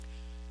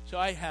So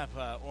I have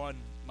on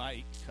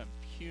my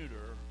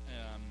computer,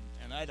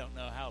 and I don't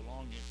know how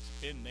long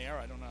it's been there.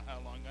 I don't know how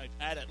long I've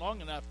had it,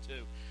 long enough to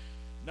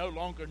no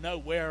longer know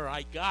where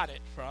I got it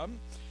from.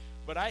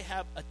 But I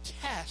have a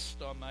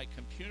test on my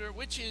computer,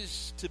 which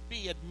is to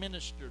be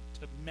administered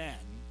to men,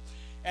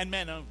 and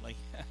men only.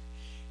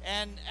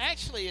 And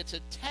actually, it's a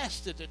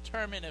test to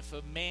determine if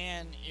a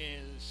man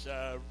is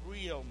a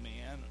real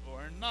man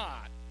or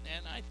not.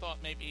 And I thought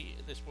maybe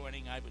this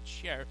morning I would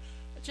share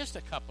just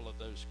a couple of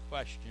those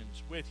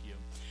questions with you.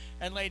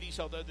 And ladies,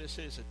 although this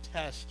is a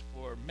test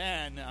for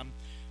men,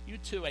 you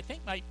too, I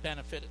think, might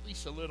benefit at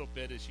least a little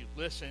bit as you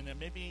listen, and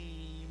maybe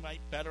you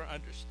might better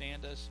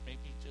understand us, maybe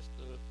just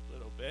a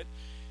little bit,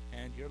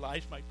 and your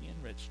life might be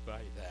enriched by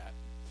that.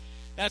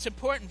 Now, it's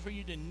important for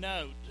you to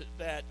note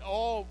that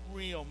all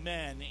real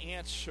men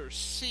answer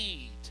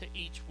C to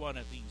each one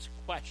of these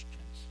questions.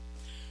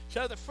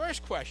 So the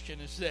first question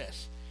is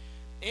this.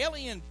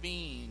 Alien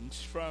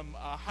beings from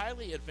a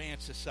highly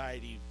advanced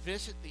society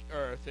visit the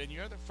Earth, and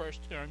you're the first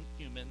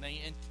human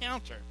they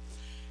encounter.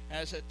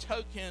 As a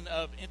token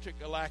of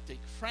intergalactic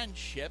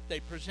friendship, they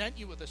present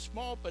you with a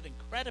small but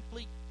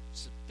incredibly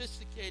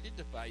sophisticated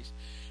device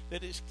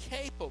that is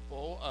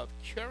capable of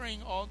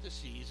curing all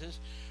diseases,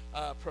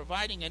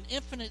 providing an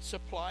infinite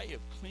supply of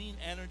clean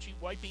energy,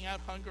 wiping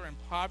out hunger and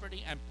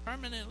poverty, and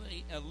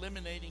permanently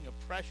eliminating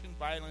oppression,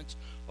 violence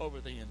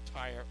over the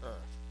entire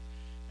Earth.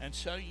 And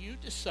so you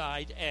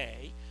decide,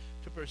 A,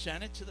 to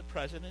present it to the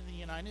President of the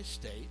United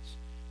States,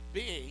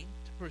 B,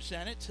 to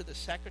present it to the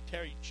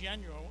Secretary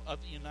General of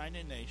the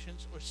United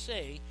Nations, or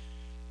C,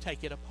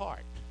 take it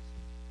apart.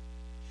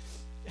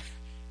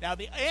 Now,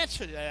 the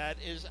answer to that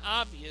is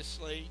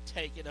obviously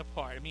take it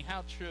apart. I mean,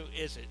 how true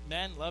is it?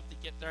 Men love to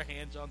get their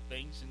hands on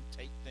things and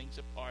take things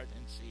apart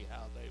and see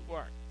how they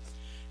work.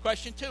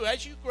 Question 2,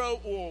 as you grow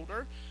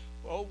older,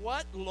 well,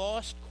 what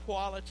lost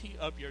quality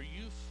of your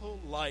youthful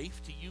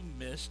life do you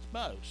miss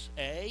most?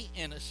 A,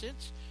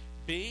 innocence,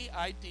 B,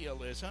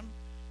 idealism,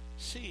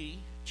 C,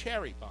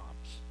 cherry bombs.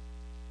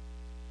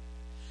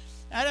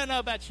 I don't know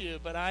about you,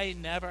 but I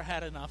never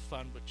had enough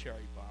fun with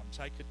cherry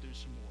bombs. I could do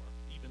some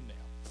more, even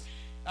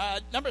now.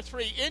 Number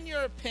 3, in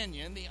your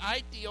opinion, the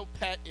ideal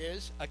pet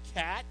is a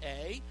cat,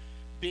 A,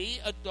 B,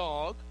 a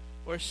dog,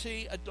 or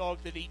C, a dog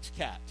that eats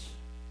cats.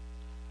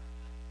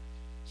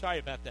 Sorry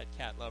about that,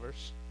 cat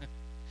lovers.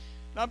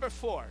 Number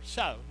 4,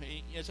 so,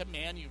 as a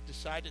man, you've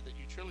decided that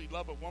you truly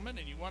love a woman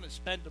and you want to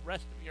spend the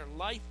rest of your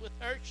life with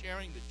her,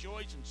 sharing the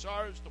joys and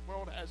sorrows the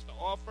world has to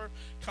offer,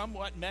 come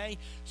what may.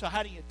 So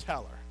how do you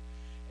tell her?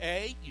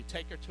 A, you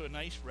take her to a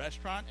nice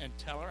restaurant and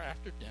tell her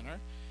after dinner.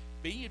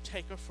 B, you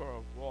take her for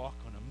a walk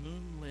on a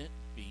moonlit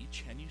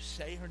beach and you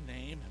say her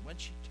name, and when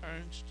she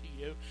turns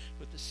to you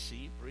with the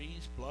sea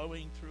breeze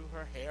blowing through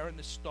her hair and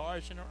the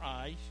stars in her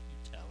eyes,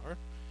 you tell her.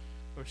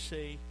 Or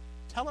C,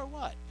 tell her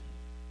what?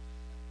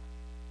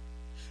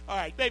 All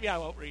right, maybe I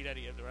won't read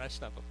any of the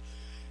rest of them.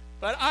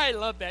 But I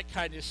love that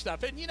kind of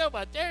stuff. And you know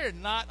what? There are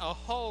not a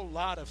whole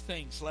lot of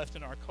things left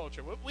in our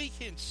culture what we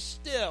can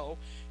still,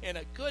 in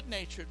a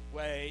good-natured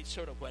way,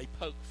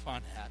 poke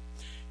fun at.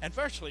 And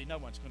virtually no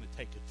one's going to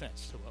take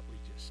offense to what we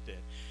just did.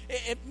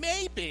 It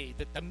may be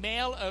that the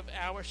male of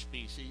our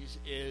species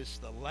is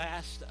the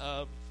last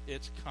of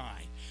its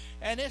kind.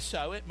 And if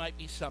so, it might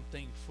be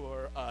something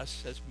for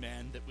us as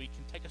men that we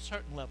can take a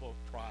certain level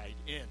of pride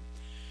in.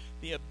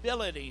 The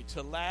ability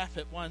to laugh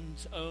at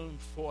one's own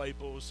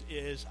foibles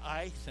is,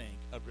 I think,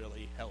 a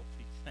really healthy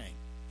thing.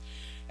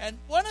 And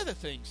one of the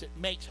things that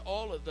makes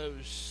all of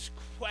those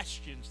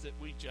questions that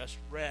we just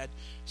read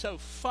so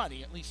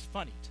funny, at least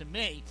funny to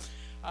me,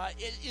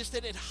 is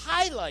that it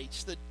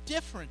highlights the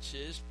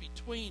differences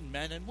between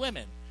men and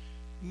women.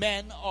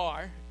 Men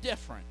are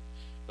different.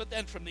 But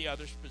then from the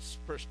other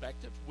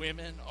perspective,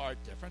 women are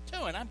different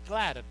too. And I'm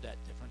glad of that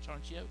difference,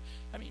 aren't you?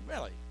 I mean,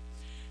 really.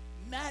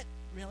 That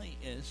really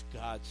is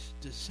God's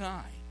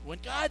design. When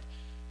God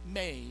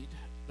made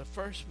the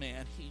first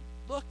man, he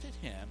looked at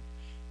him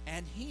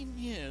and he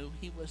knew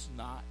he was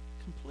not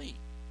complete.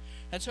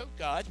 And so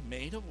God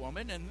made a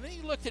woman, and then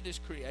he looked at his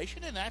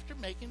creation, and after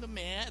making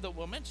the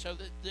woman so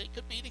that they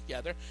could be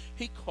together,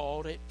 he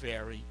called it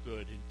very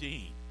good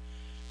indeed.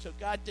 So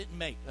God didn't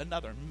make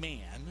another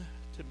man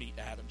to meet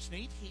Adam's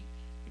need. He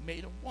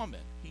made a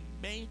woman. He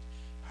made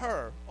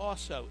her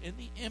also in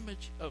the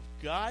image of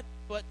God,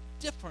 but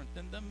different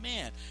than the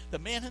man. The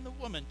man and the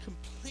woman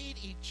complete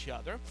each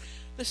other,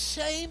 the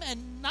same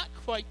and not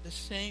quite the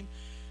same,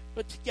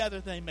 but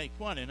together they make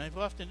one. And I've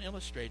often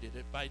illustrated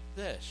it by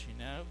this,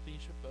 these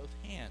are both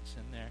hands,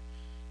 and they're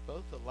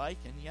both alike,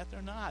 and yet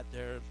they're not.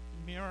 They're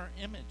mirror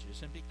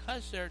images. And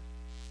because they're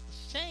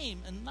the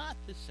same and not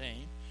the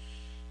same,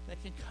 they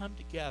can come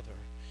together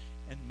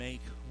and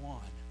make one.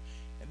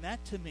 And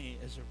that, to me,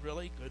 is a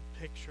really good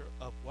picture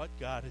of what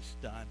God has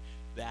done.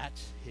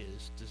 That's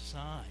his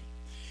design.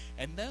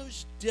 And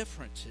those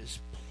differences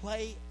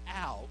play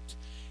out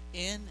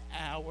in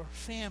our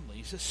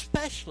families,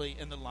 especially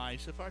in the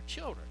lives of our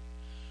children.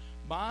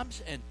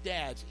 Moms and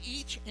dads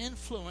each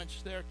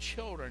influence their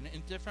children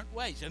in different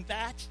ways, and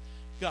that's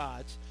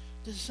God's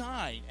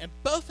design. And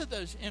both of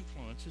those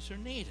influences are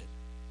needed.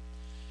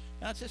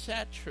 Now, it's a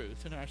sad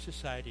truth in our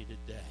society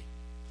today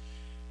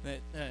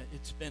that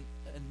it's been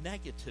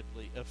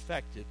negatively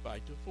affected by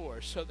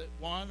divorce, so that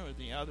one or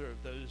the other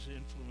of those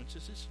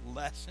influences is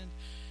lessened.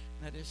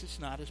 That is, it's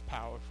not as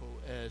powerful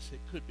as it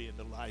could be in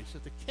the lives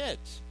of the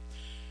kids.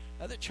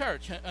 The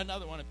church,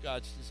 another one of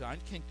God's design,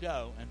 can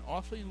go an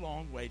awfully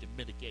long way to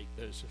mitigate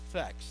those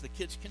effects. The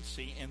kids can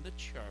see in the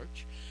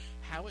church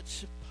how it's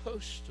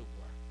supposed to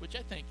work, which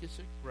I think is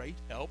a great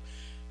help,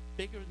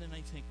 bigger than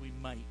I think we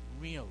might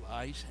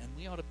realize, and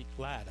we ought to be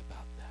glad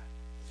about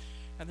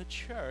that. And the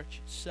church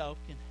itself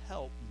can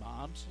help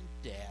moms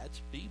and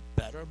dads be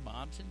better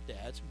moms and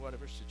dads in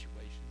whatever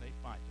situation they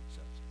find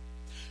themselves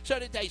in. So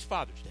today's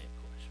Father's Day,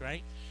 of course,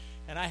 right?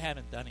 And I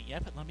haven't done it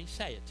yet, but let me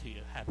say it to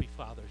you. Happy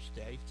Father's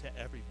Day to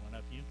every one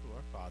of you who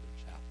are fathers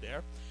out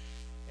there.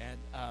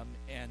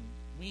 And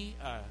we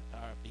are,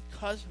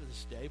 because of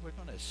this day, we're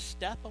going to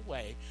step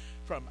away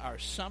from our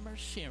summer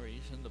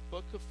series in the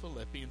book of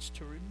Philippians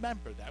to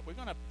remember that. We're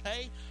going to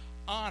pay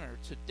honor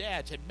to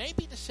dads and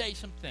maybe to say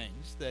some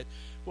things that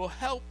will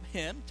help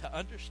him to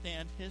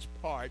understand his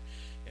part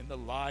in the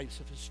lives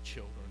of his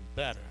children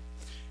better.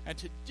 And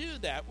to do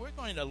that, we're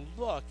going to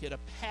look at a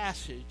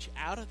passage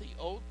out of the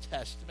Old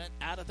Testament,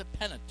 out of the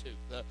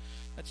Pentateuch.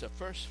 That's the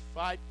first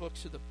 5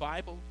 books of the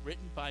Bible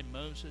written by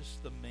Moses,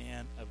 the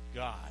man of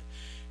God.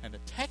 And the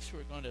text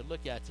we're going to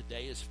look at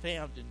today is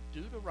found in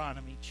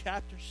Deuteronomy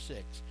chapter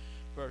 6,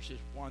 verses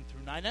 1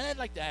 through 9. And I'd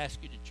like to ask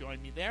you to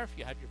join me there. If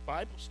you have your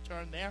Bibles,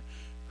 turn there.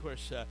 Of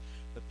course,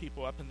 the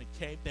people up in the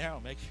cave there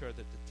will make sure that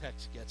the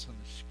text gets on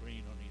the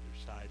screen on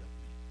either side of me.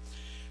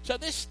 So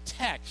this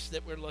text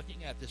that we're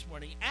looking at this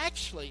morning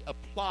actually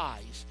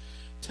applies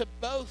to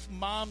both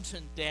moms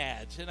and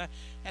dads.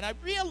 And I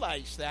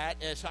realized that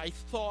as I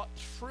thought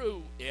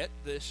through it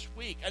this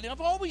week. And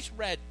I've always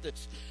read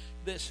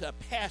this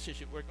passage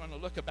that we're going to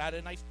look about,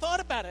 and I thought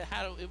about it,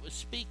 how it was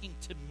speaking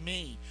to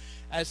me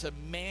as a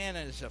man,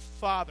 as a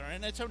father.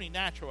 And it's only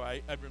natural,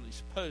 I really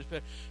suppose,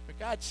 but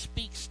God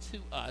speaks to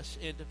us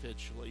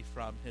individually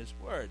from his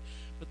word.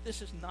 But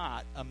this is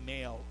not a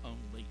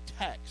male-only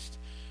text.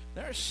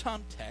 There are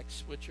some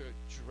texts which are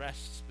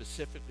addressed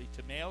specifically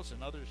to males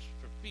and others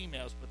for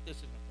females, but this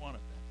isn't one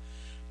of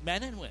them.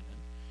 Men and women,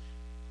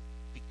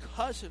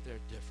 because of their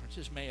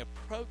differences, may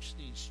approach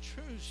these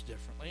truths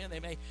differently, and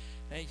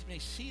they may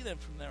see them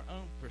from their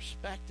own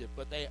perspective,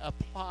 but they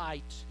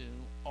apply to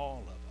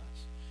all of us.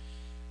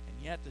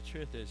 And yet the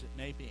truth is, it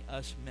may be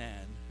us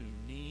men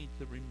who need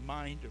the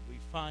reminder we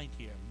find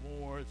here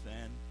more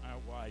than our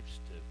wives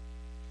do.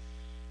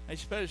 I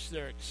suppose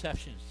there are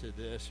exceptions to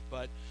this,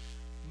 but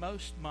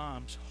most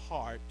moms'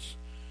 hearts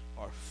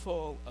are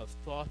full of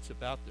thoughts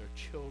about their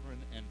children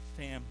and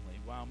family,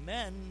 while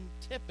men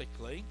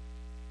typically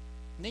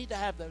need to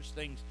have those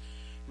things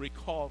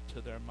recalled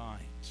to their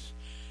minds.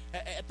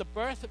 At the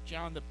birth of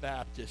John the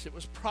Baptist, it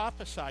was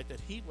prophesied that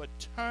he would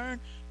turn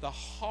the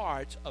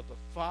hearts of the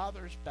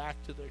fathers back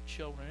to their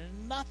children,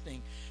 and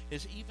nothing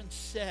is even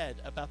said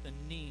about the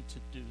need to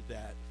do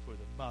that for the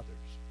mothers.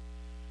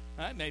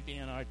 Now, it may be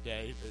in our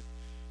day that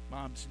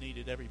moms need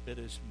it every bit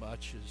as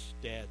much as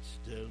dads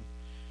do.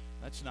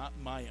 That's not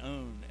my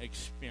own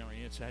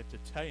experience, I have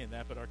to tell you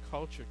that, but our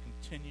culture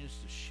continues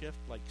to shift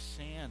like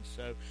sand,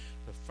 so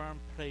the firm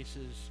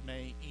places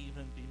may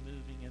even be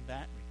moving in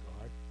that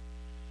regard.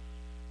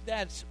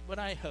 That's what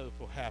I hope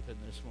will happen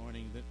this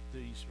morning, that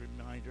these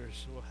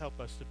reminders will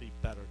help us to be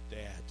better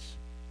dads.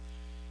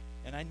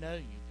 And I know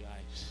you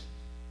guys.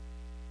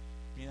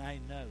 I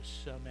know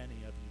so many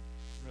of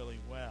you really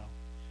well.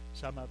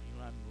 Some of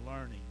you I'm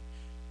learning,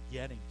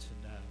 getting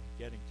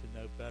to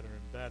know better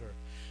and better.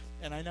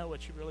 And I know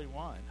what you really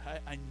want.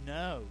 I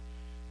know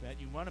that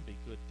you want to be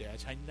good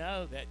dads. I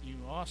know that you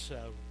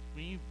also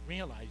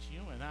realize,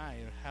 you and I,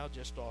 how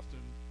just often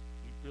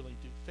we really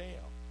do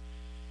fail.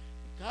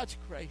 But God's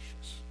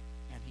gracious,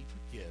 and he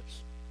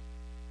forgives,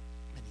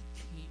 and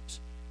he keeps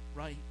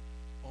right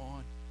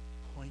on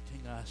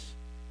pointing us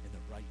in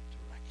the right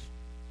direction.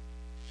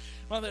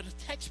 Well, the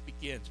text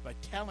begins by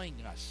telling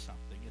us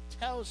something. It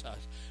tells us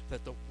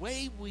that the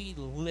way we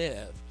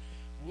live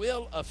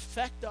will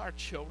affect our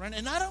children,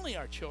 and not only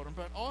our children,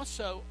 but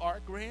also our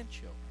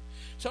grandchildren.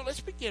 So let's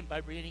begin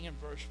by reading in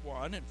verse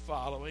 1 and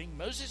following.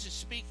 Moses is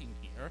speaking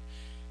here,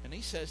 and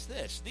he says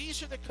this: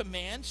 "These are the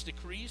commands,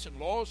 decrees, and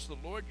laws the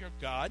Lord your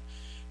God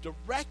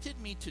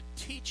directed me to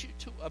teach you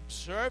to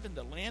observe in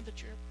the land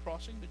that you're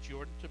crossing the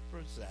Jordan to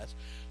possess,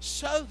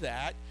 so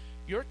that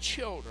your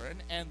children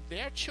and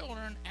their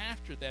children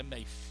after them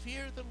may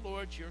fear the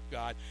Lord your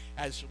God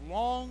as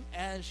long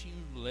as you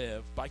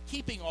live, by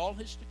keeping all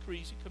his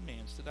decrees and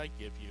commands that I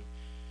give you,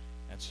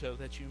 and so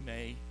that you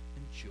may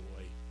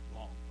enjoy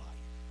long life."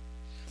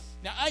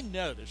 Now, I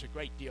know there's a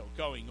great deal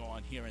going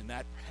on here in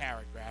that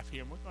paragraph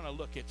here, and we're going to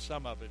look at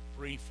some of it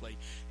briefly.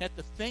 Yet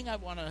the thing I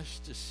want us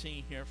to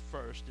see here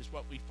first is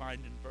what we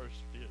find in verse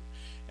 2,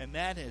 and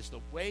that is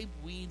the way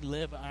we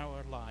live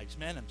our lives.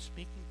 Men, I'm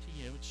speaking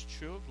to you. It's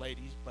true of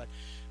ladies, but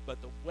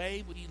the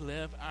way we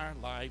live our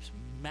lives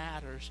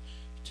matters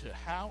to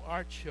how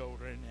our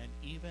children and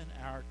even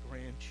our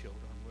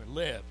grandchildren will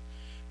live.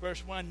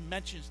 Verse 1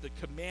 mentions the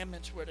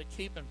commandments we're to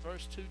keep, and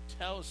verse 2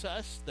 tells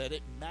us that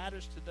it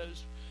matters to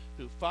those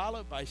who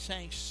follow by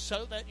saying,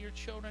 so that your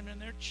children and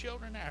their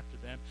children after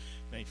them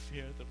may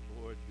fear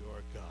the Lord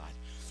your God.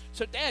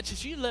 So, dads,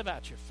 as you live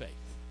out your faith,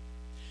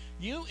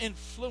 you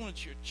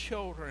influence your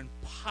children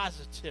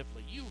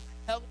positively. You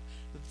help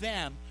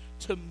them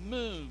to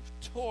move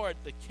toward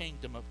the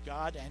kingdom of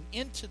God and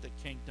into the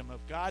kingdom of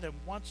God, and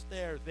once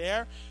they're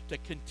there, to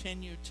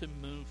continue to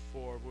move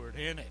forward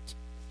in it.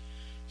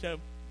 So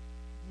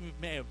you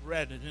may have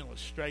read an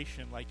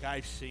illustration like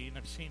I've seen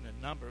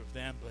a number of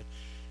them, but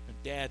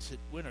Dad's at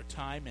winter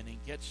time and he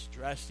gets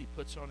dressed, he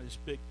puts on his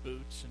big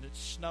boots, and it's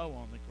snow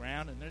on the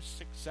ground, and there's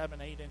 6, 7,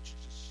 8 inches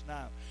of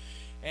snow.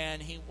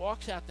 And he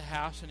walks out the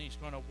house and he's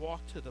going to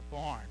walk to the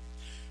barn.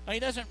 Now, he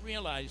doesn't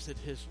realize that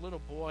his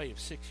little boy of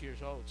 6 years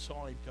old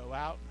saw him go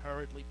out and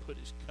hurriedly put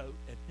his coat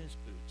and his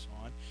boots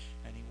on,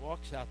 and he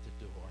walks out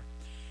the door.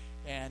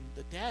 And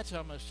the dad's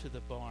almost to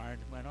the barn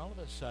when all of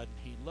a sudden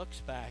he looks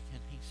back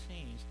and he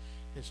sees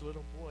his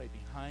little boy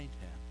behind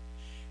him.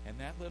 And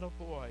that little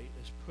boy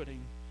is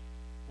putting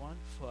one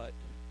foot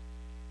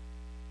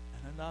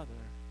and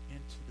another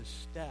into the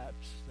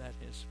steps that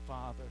his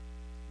father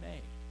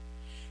made.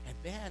 And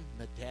then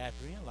the dad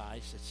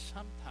realized that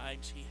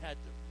sometimes he had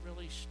to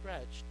really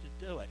stretch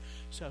to do it.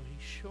 So he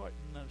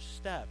shortened those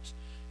steps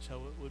so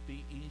it would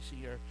be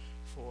easier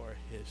for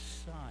his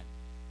son.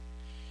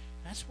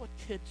 That's what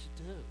kids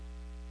do.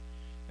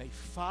 They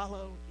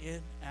follow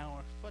in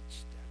our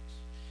footsteps.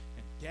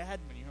 And Dad,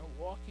 when you're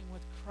walking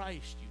with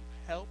Christ, you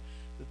help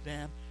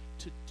them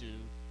to do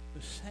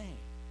the same.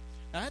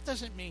 Now, that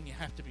doesn't mean you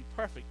have to be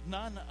perfect.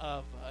 None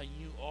of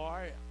you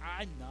are.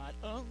 I'm not.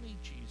 Only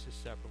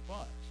Jesus ever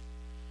was.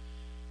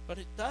 But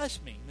it does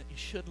mean that you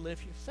should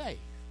live your faith.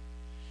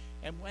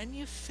 And when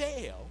you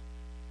fail,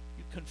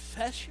 you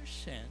confess your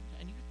sin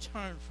and you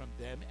turn from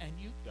them and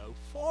you go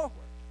forward.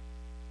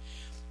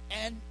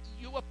 And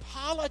you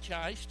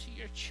apologize to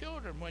your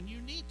children when you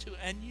need to,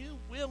 and you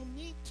will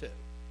need to.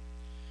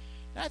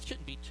 That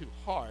shouldn't be too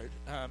hard.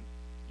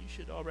 You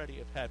should already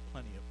have had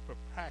plenty of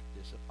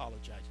practice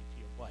apologizing to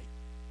your wife.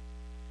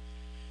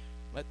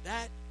 But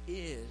that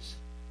is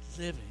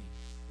living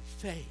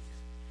the faith,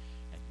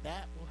 and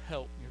that will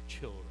help your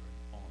children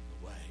on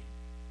the way.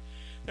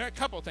 There are a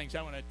couple of things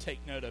I want to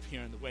take note of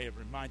here in the way of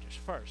reminders.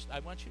 First, I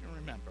want you to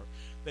remember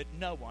that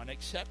no one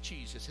except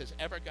Jesus has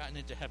ever gotten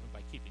into heaven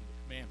by keeping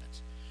the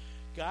commandments.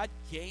 God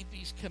gave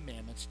these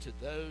commandments to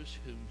those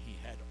whom he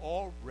had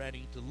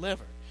already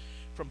delivered.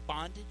 From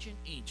bondage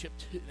in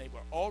Egypt, they were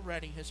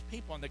already his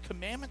people. And the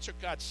commandments are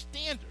God's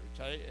standards.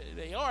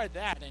 They are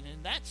that, and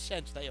in that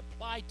sense they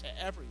apply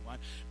to everyone.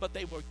 But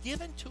they were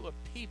given to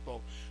a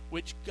people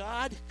which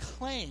God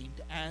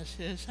claimed as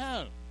his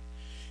own.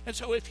 And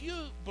so if you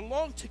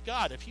belong to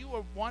God, if you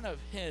are one of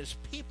his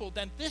people,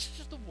 then this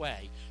is the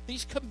way,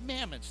 these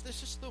commandments,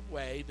 this is the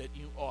way that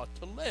you ought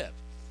to live.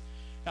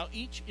 Now,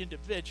 each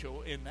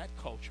individual in that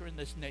culture, in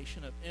this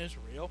nation of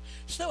Israel,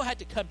 still had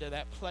to come to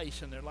that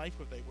place in their life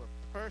where they were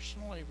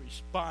personally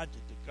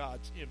responded to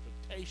God's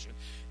invitation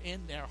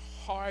in their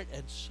heart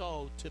and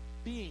soul to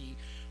be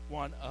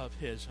one of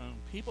his own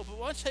people. But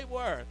once they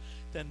were,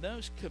 then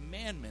those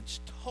commandments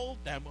told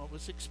them what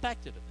was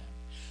expected of them.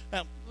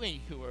 Now,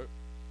 we who are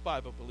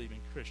Bible-believing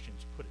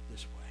Christians put it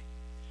this way: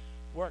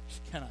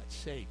 works cannot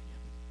save you,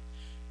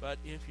 but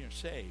if you're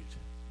saved,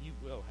 you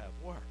will have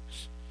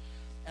works.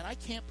 And I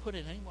can't put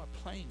it any more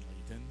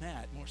plainly than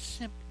that, more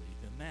simply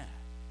than that.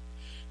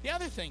 The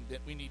other thing that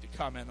we need to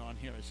comment on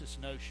here is this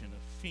notion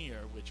of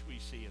fear, which we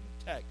see in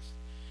the text.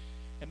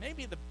 And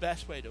maybe the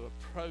best way to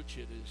approach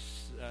it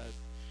is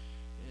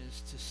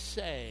to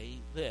say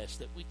this,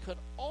 that we could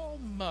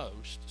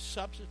almost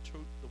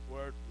substitute the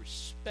word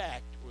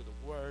respect or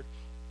the word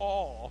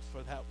awe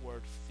for that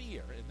word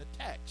fear in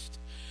the text.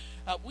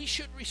 We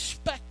should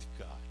respect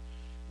God.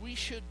 We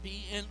should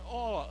be in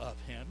awe of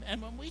him.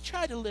 And when we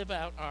try to live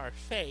out our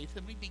faith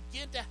and we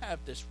begin to have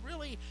this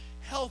really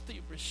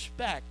healthy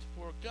respect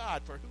for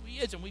God, for who he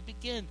is, and we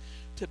begin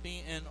to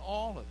be in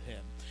awe of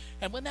him.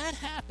 And when that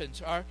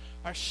happens, our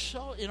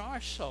soul, in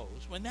our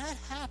souls, when that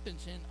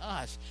happens in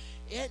us,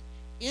 it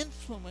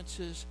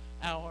influences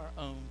our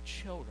own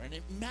children.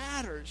 It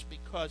matters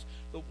because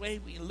the way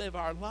we live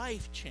our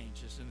life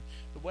changes, and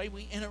the way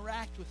we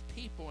interact with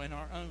people and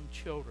our own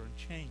children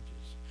changes.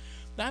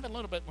 Now, I have a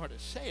little bit more to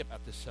say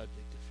about this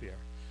subject of fear.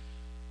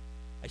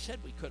 I said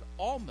we could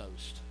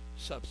almost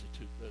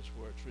substitute those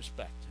words,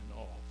 respect and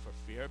awe, for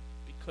fear,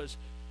 because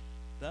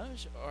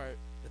those are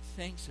the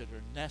things that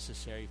are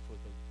necessary for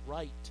the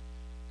right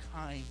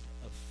kind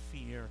of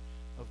fear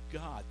of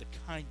God, the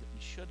kind that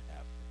we should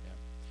have for him.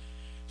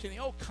 See, the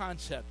Old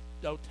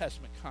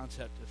Testament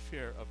concept of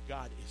fear of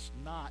God is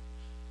not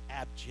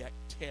abject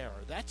terror.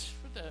 That's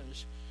for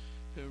those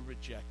who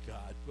reject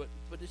God,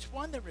 but it's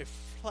one that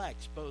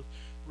reflects both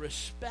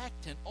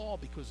respect and awe,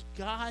 because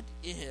God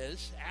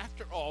is,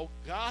 after all,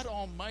 God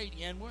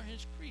Almighty, and we're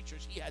his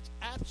creatures. He has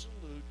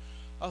absolute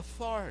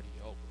authority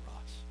over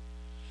us.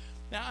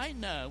 Now, I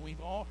know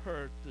we've all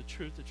heard the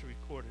truth that's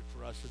recorded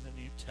for us in the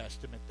New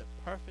Testament that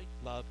perfect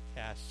love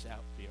casts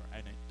out fear,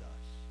 and it does.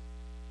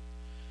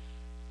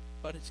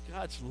 But it's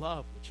God's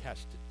love which has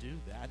to do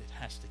that. It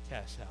has to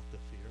cast out the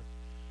fear.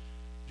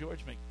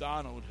 George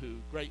MacDonald, who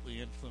greatly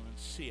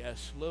influenced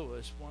C.S.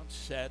 Lewis, once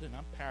said, and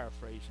I'm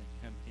paraphrasing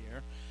him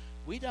here,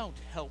 we don't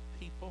help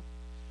people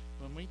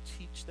when we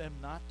teach them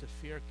not to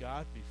fear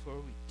God before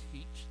we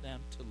teach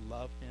them to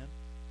love Him.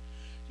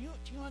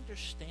 Do you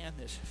understand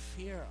this?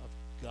 Fear of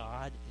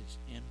God is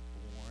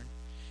inborn.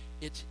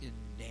 It's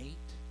innate.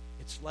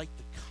 It's like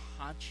the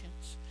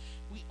conscience.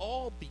 We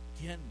all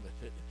begin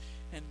with it.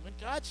 And when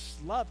God's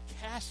love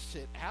casts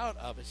it out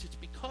of us, it's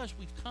because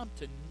we've come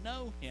to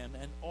know Him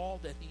and all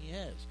that He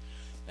is.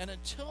 And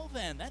until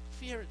then, that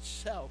fear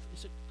itself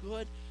is a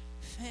good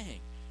thing.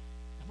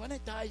 And when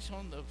it dies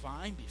on the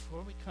vine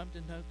before we come to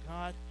know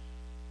God,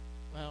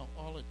 well,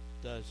 all it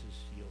does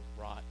is yield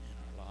rot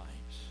in our lives.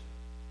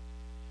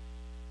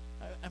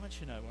 I want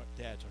you to know what,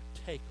 dads,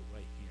 our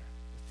takeaway here.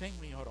 The thing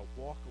we ought to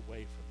walk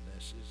away from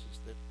this is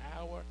that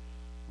our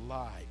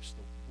lives,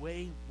 the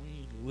way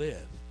we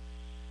live,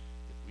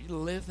 if we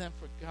live them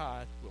for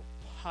God, will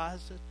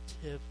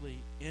positively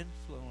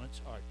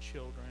influence our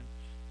children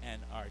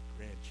and our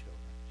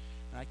grandchildren.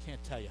 And I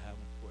can't tell you how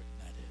important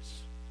that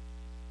is.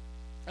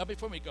 Now,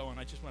 before we go on,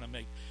 I just want to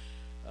make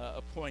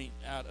a point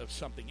out of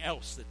something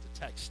else that the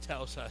text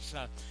tells us.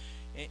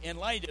 In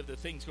light of the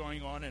things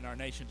going on in our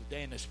nation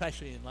today, and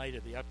especially in light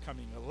of the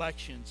upcoming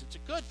elections, it's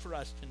good for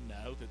us to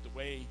know that the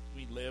way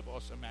we live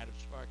also matters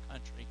to our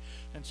country.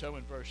 And so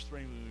in verse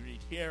 3, we read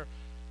here,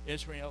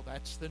 Israel,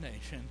 that's the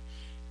nation,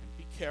 and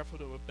be careful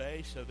to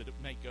obey so that it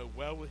may go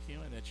well with you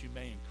and that you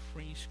may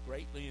increase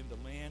greatly in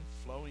the land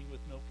flowing with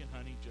milk and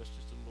honey, just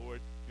as the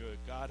Lord, your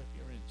God of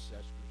your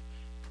ancestors,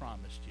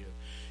 promised you.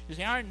 You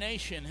see, our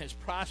nation has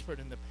prospered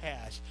in the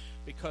past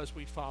because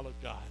we followed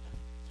God.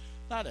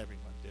 Not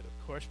everyone did,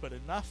 of course, but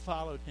enough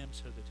followed Him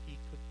so that He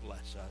could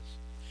bless us.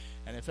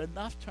 And if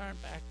enough turn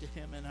back to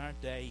Him in our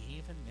day,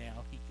 even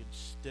now, He can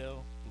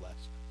still bless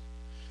us.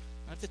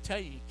 I have to tell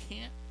you, you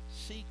can't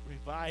seek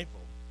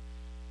revival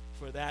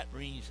for that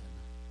reason.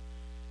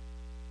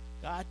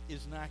 God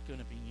is not going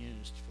to be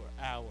used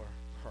for our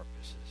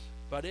purposes.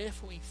 But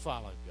if we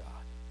follow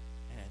God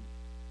and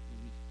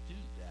we do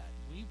that,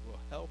 we will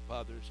help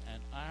others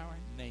and our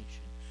nation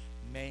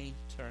may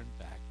turn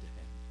back to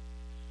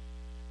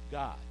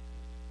Him.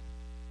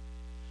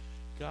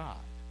 God,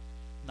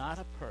 not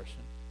a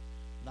person,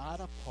 not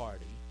a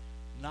party,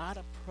 not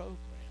a program.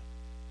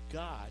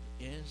 God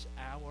is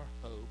our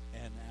hope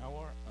and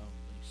our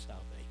only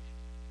salvation.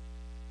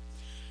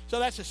 So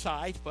that's a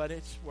side, but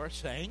it's worth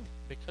saying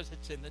because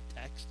it's in the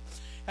text.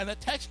 And the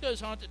text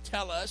goes on to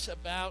tell us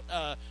about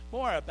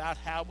more about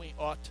how we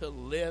ought to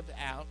live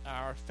out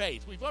our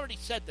faith. We've already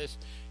said this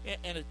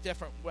in a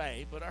different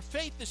way, but our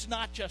faith is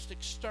not just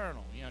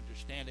external. You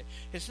understand it?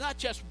 It's not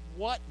just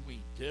what we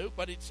do,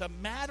 but it's a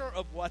matter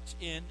of what's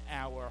in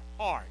our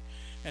heart.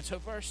 And so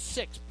verse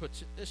 6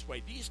 puts it this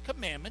way. These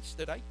commandments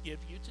that I give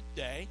you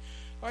today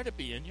are to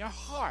be in your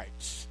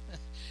hearts.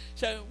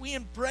 So we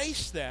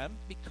embrace them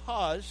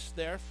because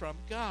they're from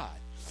God.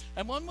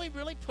 And when we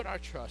really put our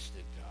trust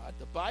in God,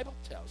 the Bible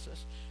tells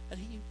us that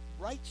He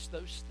writes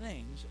those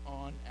things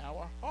on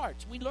our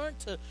hearts. We learn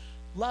to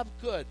love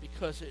good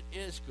because it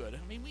is good.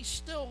 I mean, we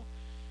still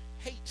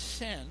hate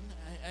sin.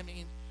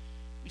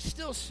 We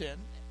still sin,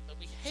 but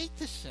we hate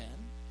the sin,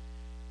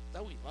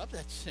 though we love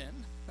that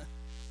sin.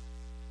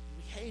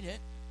 We hate it.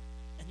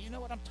 And you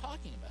know what I'm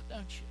talking about,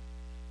 don't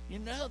you? You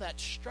know that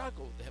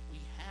struggle that we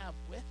have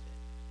with it.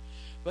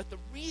 But the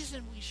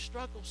reason we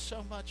struggle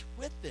so much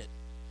with it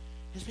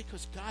is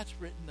because God's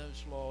written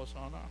those laws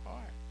on our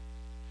heart.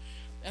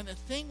 And the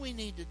thing we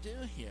need to do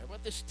here,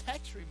 what this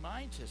text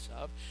reminds us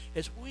of,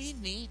 is we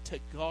need to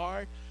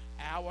guard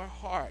our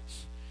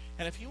hearts.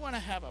 And if you want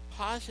to have a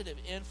positive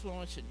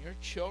influence in your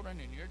children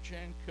and your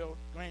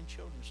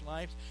grandchildren's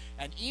lives,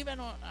 and even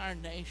on our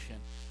nation,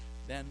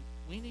 then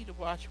we need to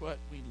watch what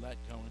we let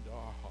go into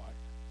our heart.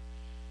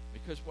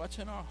 Because what's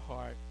in our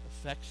heart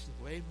affects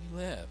the way we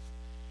live,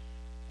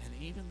 and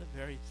even the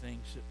very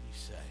things that we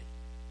say.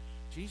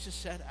 Jesus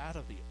said, out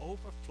of the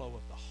overflow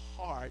of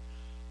the heart,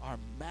 our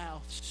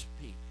mouth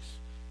speaks.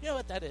 You know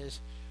what that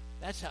is?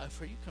 That's how,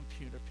 for you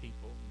computer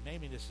people,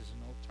 maybe this is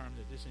an old term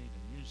that isn't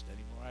even used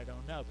anymore, I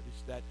don't know, but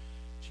it's that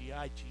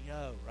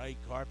GIGO, right?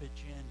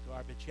 Garbage in,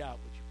 garbage out.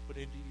 What you put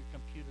into your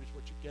computer is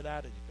what you get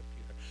out of your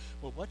computer.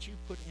 Well, what you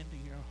put into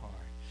your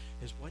heart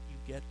is what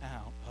you get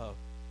out of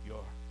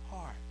your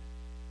heart.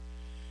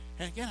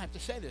 And again, I have to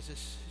say this.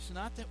 It's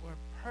not that we're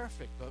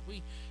perfect, but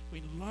we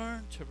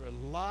learn to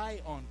rely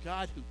on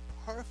God who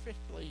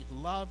perfectly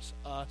loves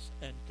us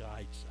and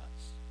guides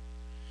us.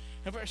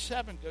 And verse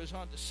 7 goes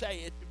on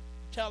to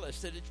tell us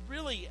that it's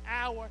really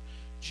our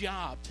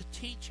job to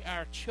teach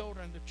our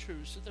children the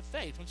truths of the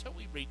faith. And so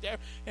we read there,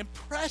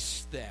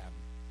 impress them.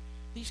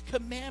 These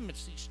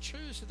commandments, these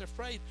truths of the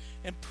faith,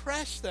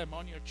 impress them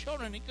on your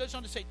children. It goes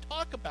on to say,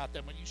 talk about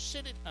them when you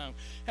sit at home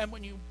and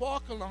when you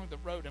walk along the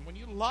road and when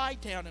you lie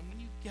down and when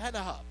you get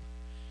up.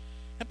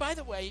 And by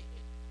the way,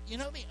 you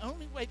know, the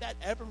only way that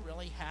ever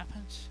really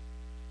happens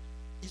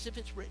is if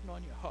it's written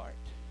on your heart.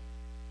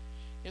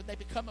 If they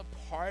become a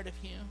part of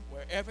you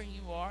wherever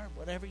you are,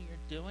 whatever you're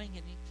doing,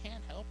 and you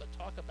can't help but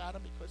talk about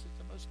them because it's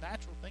the most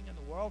natural thing in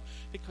the world,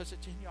 because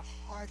it's in your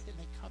heart and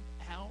they come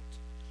out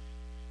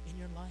in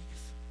your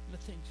life, and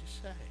the things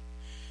you say.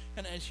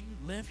 And as you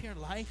live your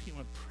life, you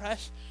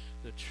impress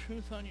the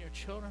truth on your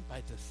children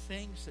by the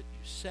things that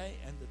you say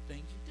and the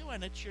things you do,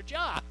 and it's your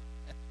job.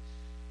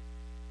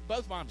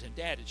 Both moms and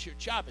dad, it's your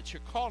job, it's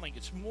your calling.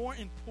 It's more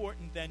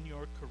important than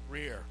your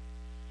career.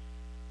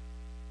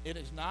 It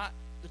is not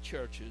the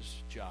church's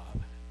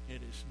job.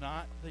 It is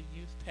not the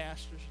youth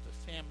pastors,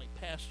 the family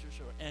pastors,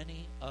 or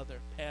any other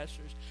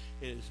pastors.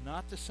 It is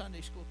not the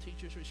Sunday school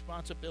teacher's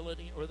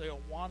responsibility, or the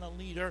Awana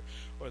leader,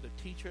 or the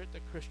teacher at the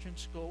Christian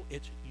school.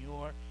 It's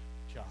your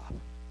job.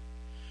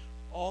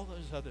 All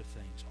those other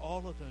things, all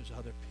of those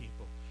other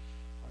people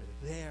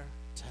are there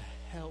to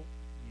help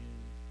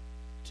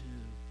you do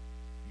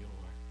your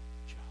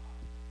job.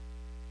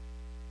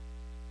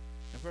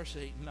 And verse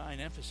 8 and 9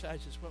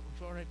 emphasizes what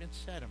we've already been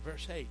said. In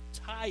verse 8,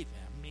 tie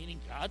them, meaning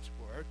God's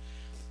word,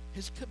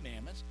 his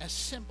commandments, as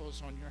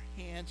symbols on your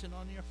hands and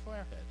on your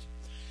foreheads.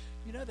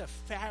 You know, the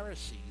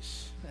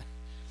Pharisees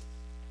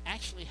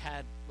actually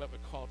had what were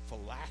called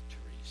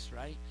phylacteries,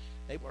 right?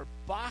 They were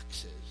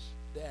boxes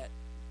that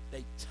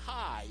they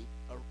tied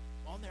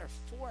on their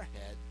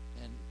forehead,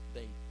 and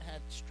they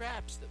had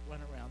straps that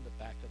went around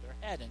the back of their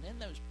head. And in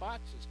those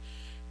boxes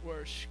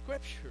were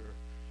scripture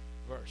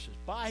verses,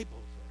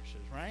 Bible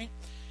verses, right?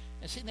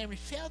 And see, they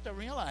failed to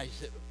realize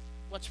that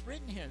what's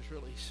written here is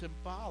really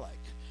symbolic.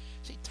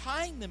 See,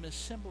 tying them as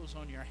symbols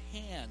on your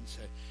hands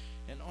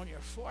and on your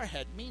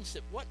forehead means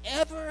that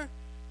whatever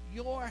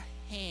your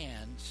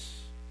hands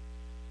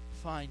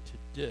find to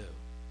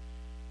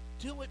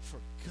do it for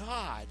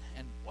God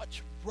and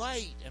what's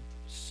right and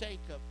for the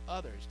sake of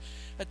others.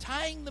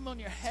 Tying them on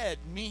your head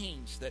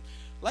means that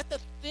let the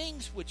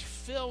things which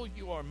fill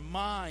your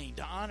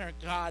mind honor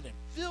God, and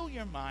fill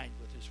your mind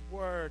with his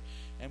word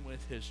and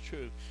with his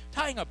truth.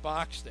 Tying a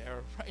box there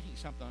or writing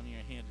something on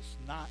your hand is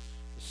not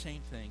the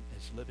same thing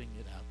as living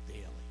it out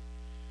daily.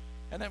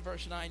 And then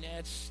verse 9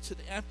 adds to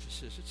the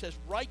emphasis. It says,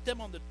 write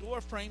them on the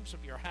door frames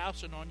of your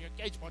house and on your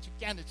gates. Once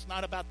again, it's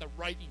not about the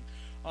writing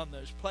on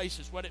those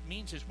places. What it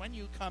means is when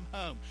you come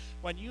home,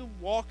 when you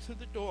walk through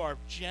the door,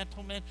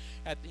 gentlemen,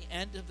 at the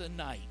end of the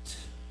night,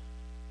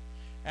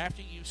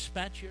 after you've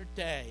spent your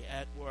day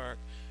at work,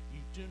 you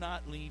do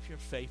not leave your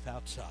faith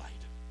outside.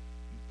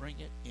 You bring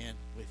it in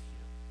with you.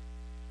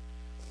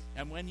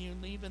 And when you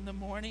leave in the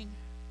morning,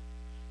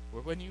 or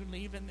when you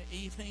leave in the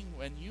evening,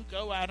 when you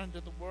go out into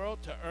the world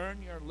to earn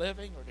your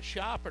living or to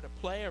shop or to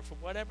play or for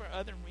whatever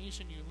other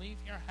reason you leave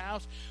your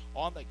house,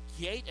 on the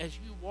gate as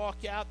you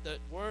walk out, the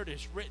word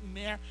is written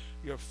there.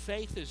 Your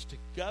faith is to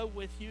go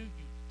with you.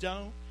 You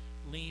don't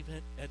leave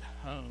it at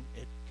home.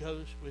 It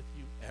goes with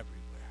you everywhere.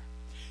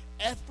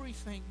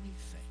 Everything we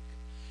think,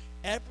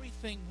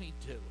 everything we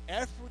do,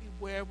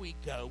 everywhere we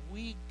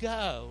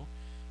go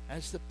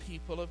as the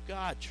people of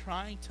God,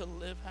 trying to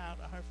live out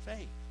our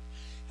faith.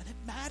 And it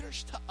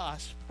matters to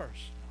us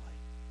personally,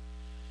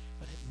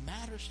 but it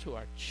matters to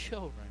our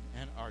children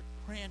and our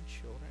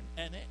grandchildren,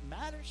 and it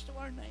matters to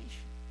our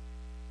nation.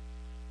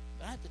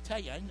 But I have to tell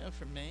you, I know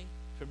for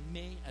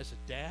me as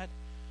a dad,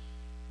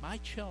 my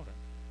children,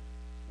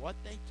 what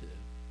they do,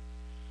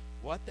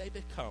 what they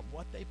become,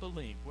 what they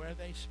believe, where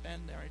they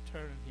spend their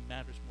eternity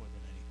matters more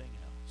than anything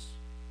else.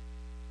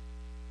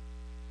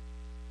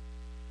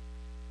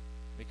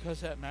 Because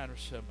that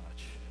matters so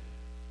much.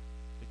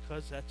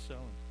 Because that's so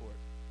important.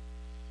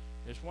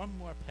 There's one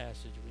more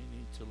passage we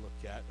need to look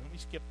at, and we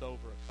skipped over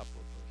a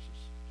couple of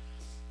verses.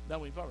 Now,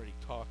 we've already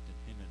talked and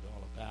hinted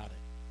all about it.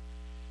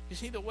 You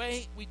see, the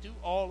way we do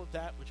all of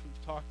that, which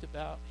we've talked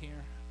about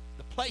here,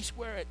 the place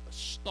where it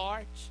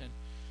starts and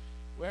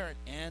where it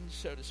ends,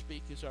 so to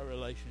speak, is our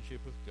relationship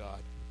with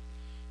God.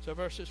 So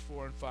verses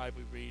 4 and 5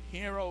 we read,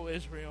 Hear, O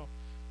Israel,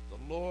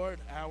 the Lord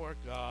our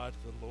God,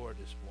 the Lord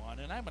is one.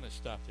 And I'm going to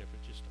stop there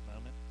for just a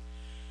moment.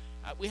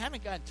 We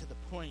haven't gotten to the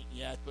point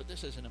yet, but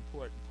this is an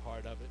important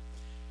part of it.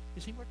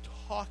 You see, we're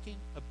talking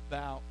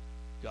about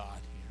God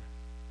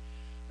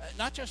here.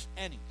 Not just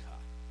any God,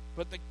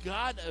 but the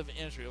God of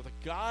Israel, the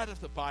God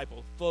of the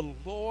Bible, the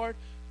Lord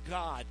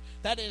God.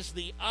 That is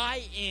the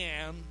I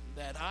am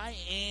that I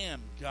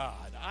am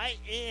God. I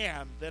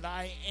am that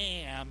I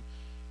am,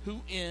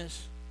 who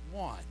is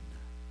one.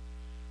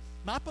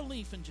 Not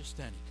belief in just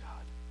any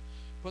God,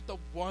 but the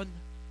one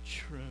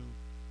true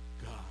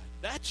God.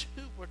 That's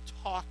who we're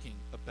talking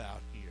about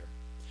here.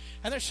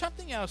 And there's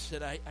something else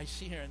that I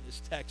see here in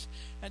this text.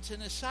 And it's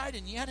an aside,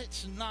 and yet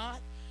it's not.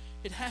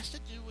 It has to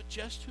do with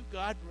just who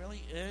God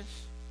really is.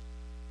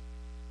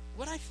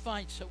 What I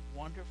find so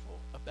wonderful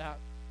about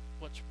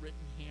what's written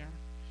here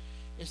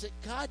is that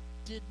God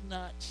did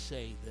not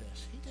say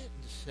this. He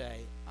didn't say,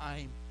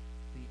 I'm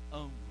the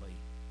only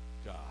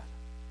God.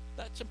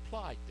 That's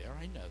implied there.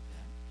 I know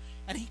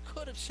that. And he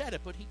could have said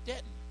it, but he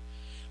didn't.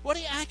 What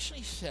he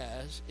actually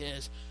says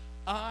is,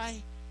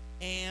 I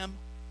am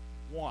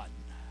one.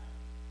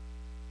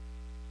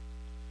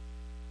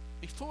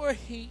 before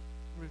he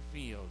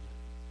revealed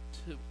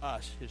to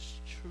us his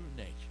true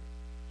nature,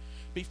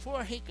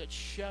 before he could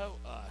show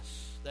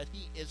us that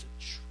he is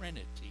a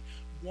Trinity,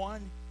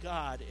 one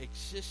God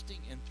existing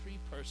in three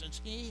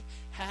persons, he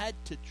had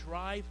to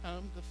drive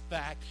home the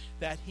fact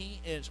that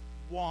he is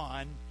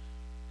one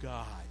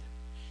God.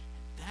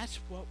 And that's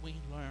what we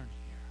learn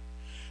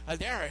here.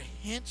 There are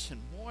hints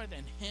and more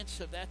than hints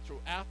of that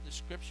throughout the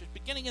Scriptures,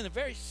 beginning in the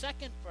very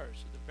second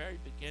verse of the very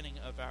beginning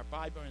of our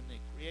Bible, in the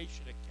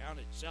creation account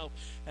itself,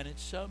 and in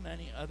so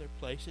many other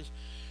places.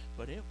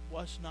 But it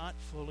was not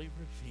fully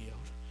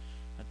revealed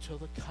until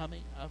the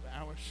coming of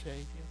our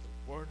Savior,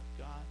 the Word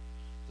of God,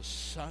 the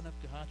Son of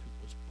God,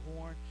 who was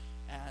born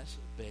as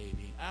a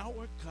baby.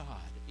 Our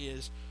God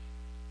is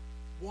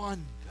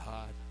one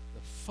God,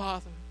 the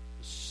Father,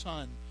 the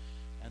Son,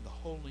 and the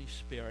Holy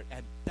Spirit.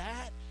 And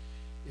that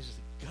is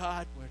the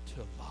God we're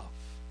to love.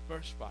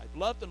 Verse 5,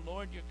 love the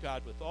Lord your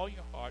God with all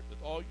your heart,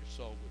 with all your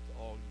soul, with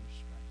all your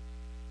strength.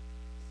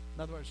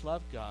 In other words,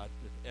 love God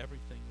with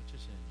everything which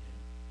is in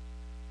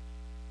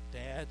you.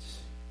 Dads,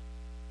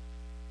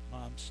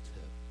 moms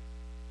too.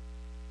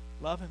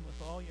 Love him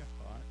with all your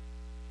heart,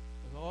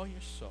 with all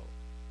your soul,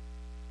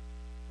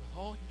 with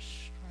all your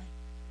strength.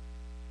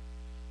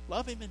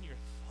 Love him in your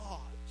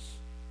thoughts.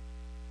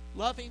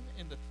 Love him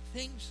in the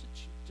things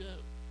that you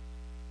do.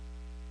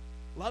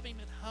 Love him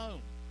at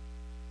home.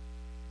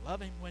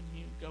 Love him when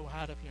you go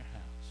out of your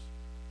house.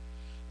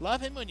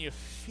 Love him when you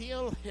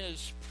feel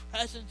his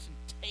presence and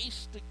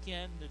taste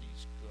again that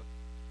he's good.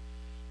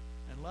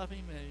 And love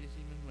him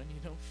even when you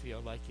don't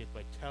feel like it,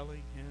 by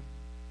telling him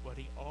what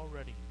he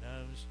already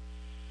knows,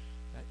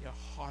 that your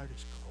heart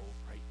is cold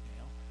right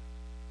now.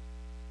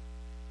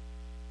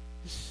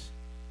 This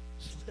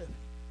is living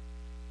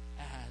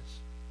as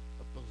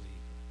a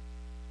believer.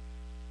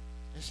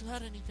 It's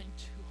not anything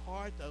too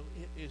hard, though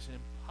it is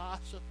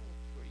impossible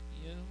for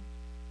you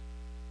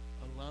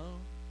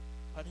alone,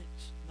 but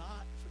it's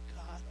not for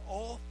God.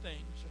 All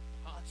things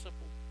are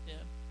possible to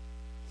him.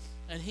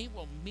 And he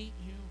will meet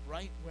you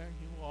right where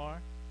you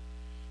are,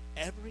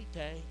 every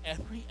day,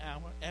 every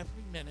hour,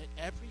 every minute,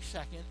 every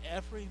second,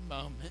 every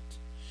moment.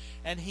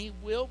 And he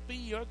will be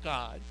your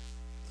God,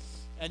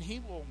 and he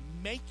will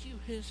make you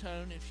his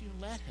own if you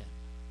let him.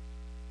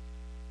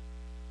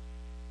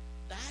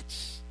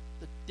 That's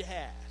the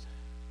dad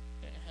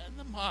and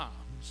the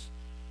moms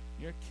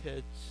your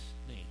kids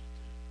need.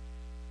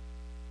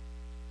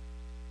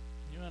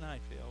 You and I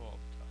fail all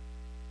the time.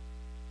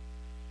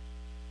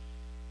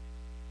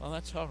 Well,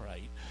 that's all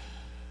right,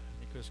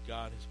 because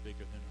God is bigger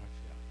than our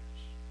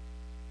failures.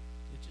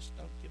 You just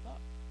don't give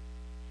up,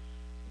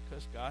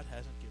 because God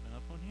hasn't given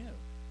up on you.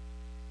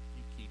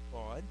 You keep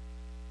on,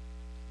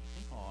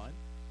 keeping on.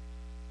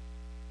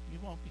 You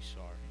won't be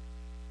sorry.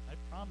 I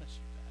promise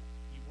you that.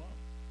 You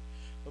won't.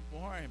 But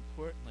more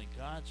importantly,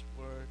 God's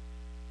Word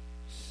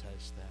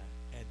says that,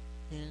 and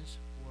his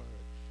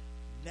Word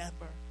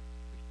never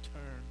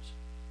returns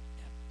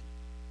empty.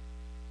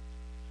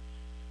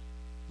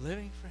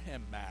 Living for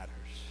him matters.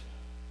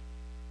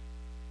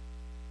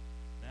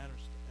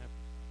 Matters to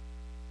everyone,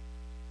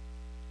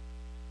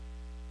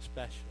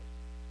 especially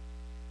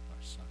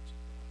our sons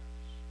and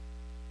daughters.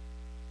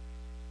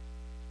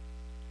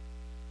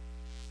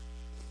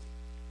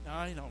 Now,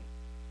 I don't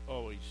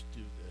always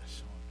do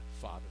this on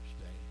Father's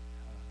Day.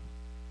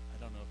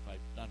 I don't know if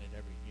I've done it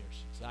every year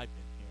since I've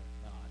been here or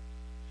not.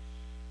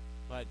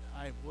 But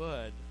I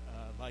would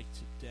like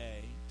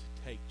today to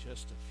take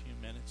just a few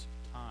minutes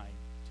of time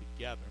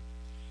together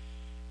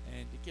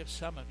and to give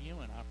some of you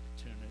an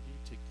opportunity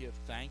to give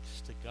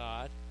thanks to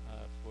God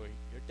for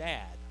your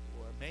dad,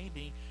 or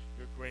maybe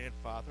your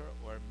grandfather,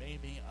 or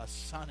maybe a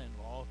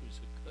son-in-law who's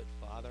a good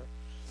father,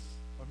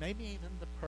 or maybe even the